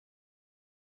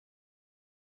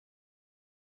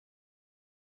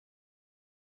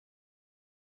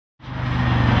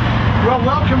Well,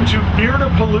 welcome to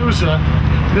Beardapalooza.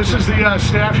 This is the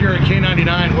staff here at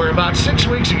K99, where about 6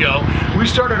 weeks ago, we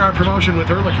started our promotion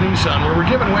with Ehrlich Nissan, where we're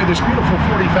giving away this beautiful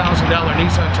 $40,000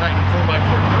 Nissan Titan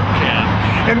 4x4 crew cab.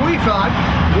 And we thought,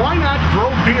 why not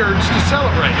grow beards to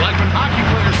celebrate? Like when hockey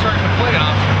players start in the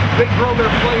playoffs, they grow their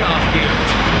playoff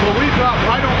beards. Well, we thought,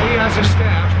 why don't we as a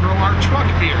staff grow our truck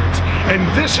beards? And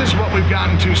this is what we've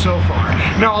gotten to so far.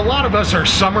 Now, a lot of us are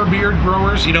summer beard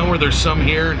growers, you know, where there's some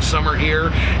here and some are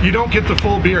here. You don't get the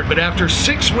full beard, but after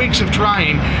 6 weeks of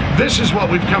trying, this is what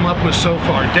we've come up with so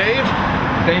far. Dave?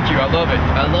 Thank you, I love it.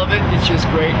 I love it, it's just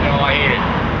great. No, I hate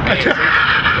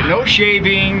it. No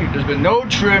shaving, there's been no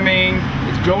trimming,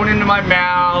 it's growing into my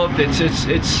mouth, it's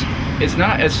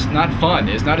not fun.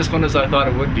 It's not as fun as I thought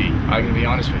it would be. I'm gonna be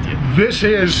honest with you. This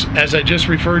is, as I just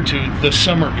referred to, the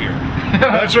summer beard.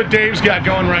 That's what Dave's got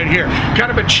going right here.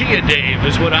 Kind of a Chia Dave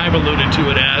is what I've alluded to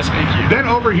it as. Thank you. Then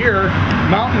over here,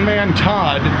 Mountain Man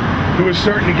Todd, who is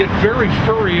starting to get very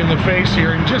furry in the face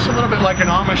here, and just a little bit like an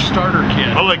Amish starter kid.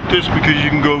 I like this because you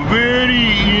can go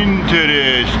very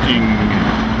interesting.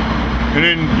 And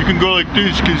then you can go like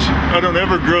this because I don't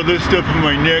ever grow this stuff in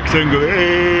my neck, so I can go,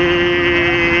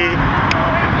 hey.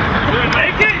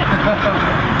 Make it!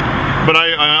 But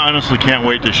I honestly can't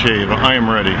wait to shave. I am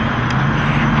ready.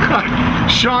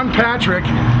 Sean Patrick,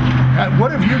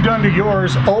 what have you done to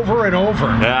yours over and over?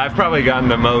 I've probably gotten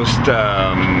the most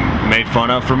made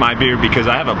fun of for my beard because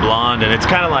I have a blonde, and it's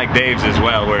kind of like Dave's as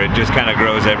well, where it just kind of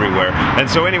grows everywhere. And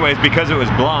so anyways, because it was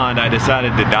blonde, I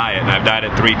decided to dye it, and I've dyed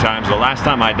it 3 times. The last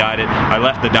time I dyed it, I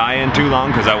left the dye in too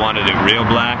long because I wanted it real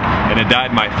black, and it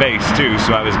dyed my face too,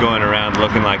 so I was going around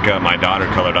looking like my daughter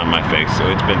colored on my face, so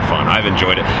it's been fun. I've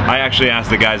enjoyed it. I actually asked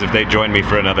the guys if they'd join me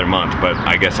for another month, but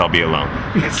I guess I'll be alone.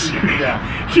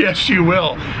 Yes, you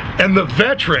will. And the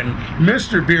veteran,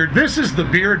 Mr. Beard, this is the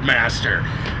Beard Master.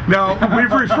 Now,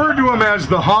 we've referred to him as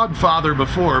the Hog Father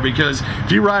before, because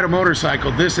if you ride a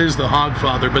motorcycle, this is the Hog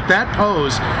Father. But that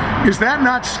pose, is that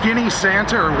not Skinny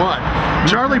Santa or what?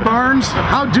 Charlie Barnes,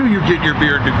 how do you get your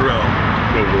beard to grow?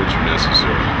 No words are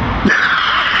necessary.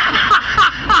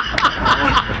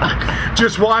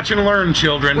 Just watch and learn,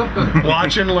 children.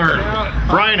 Watch and learn.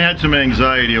 Brian had some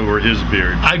anxiety over his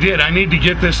beard. I did. I need to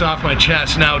get this off my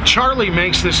chest. Now, Charlie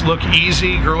makes this look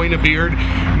easy, growing a beard.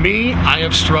 Me, I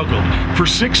have struggled. For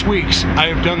 6 weeks,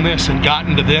 I have done this and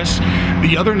gotten to this.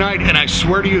 The other night, and I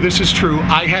swear to you this is true,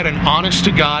 I had an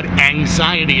honest-to-God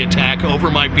anxiety attack over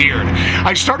my beard.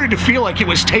 I started to feel like it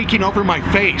was taking over my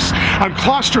face. I'm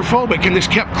claustrophobic, and this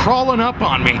kept crawling up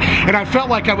on me. And I felt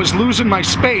like I was losing my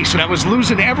space, and I was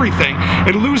losing everything,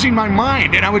 and losing my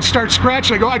mind. And I would start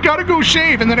scratching. I go, I gotta go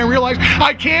shave. And then I realized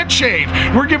I can't shave.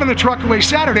 We're giving the truck away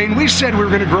Saturday, and we said we were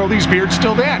gonna grow these beards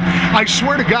till then. I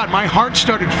swear to God, my heart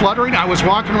started fluttering. I was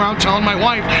walking around telling my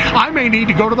wife, I may need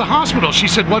to go to the hospital. She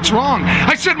said, what's wrong?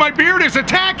 I said, my beard is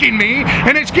attacking me,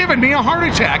 and it's giving me a heart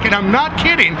attack. And I'm not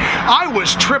kidding. I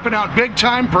was tripping out big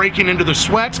time, breaking into the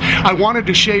sweats. I wanted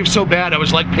to shave so bad. I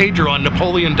was like Pedro on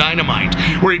Napoleon Dynamite,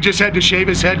 where he just had to shave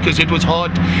his head because it was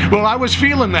hot. Well, I was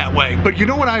feeling that way. But you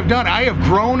know what I've done? I have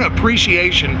grown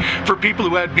appreciation for people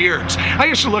who had beards. I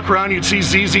used to look around, you'd see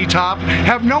ZZ Top,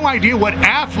 have no idea what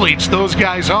athletes those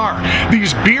guys are.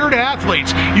 These beard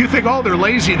athletes, you think, oh, they're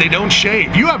lazy, they don't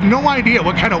shave. You have no idea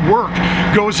what kind of work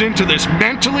goes into this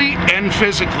mentally and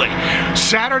physically.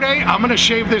 Saturday, I'm gonna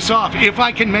shave this off if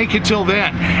I can make it till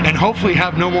then, and hopefully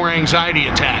have no more anxiety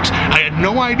attacks. I had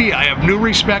no idea. I have new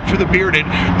respect for the bearded.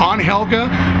 On Helga,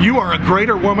 you are a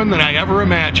greater woman than I ever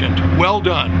imagined. Well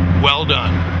done. Well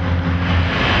done.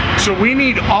 So we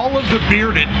need all of the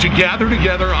bearded to gather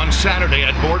together on Saturday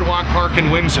at Boardwalk Park in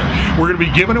Windsor. We're going to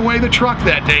be giving away the truck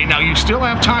that day. Now, you still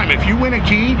have time. If you win a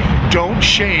key, don't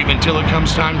shave until it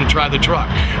comes time to try the truck.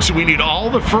 So we need all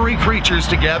the furry creatures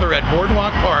to gather at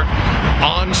Boardwalk Park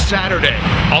on Saturday.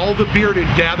 All the bearded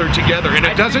gathered together. And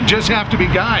it doesn't just have to be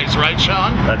guys, right,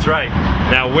 Sean? That's right.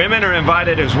 Now, women are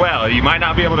invited as well. You might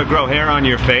not be able to grow hair on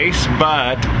your face,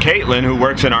 but Caitlin, who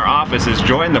works in our office, has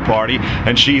joined the party,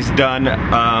 and she's done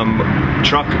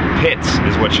truck pits,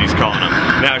 is what she's calling them.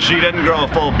 Now, she doesn't grow a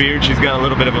full beard. She's got a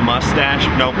little bit of a mustache,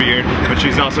 no beard, but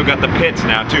she's also got the pits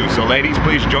now, too. So, ladies,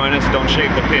 please join us. Don't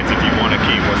shave the pits if you want to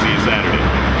keep. We'll see you Saturday.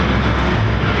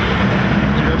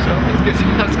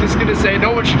 I was just gonna say,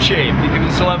 no one should shave because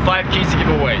we still have 5 keys to give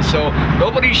away. So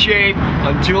nobody shave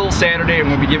until Saturday, and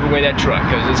when we give away that truck,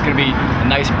 because it's gonna be a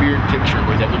nice beard picture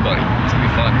with everybody. It's gonna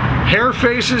be fun. Hair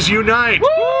faces unite. Woo!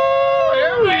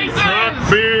 Hair faces!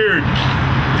 Beard.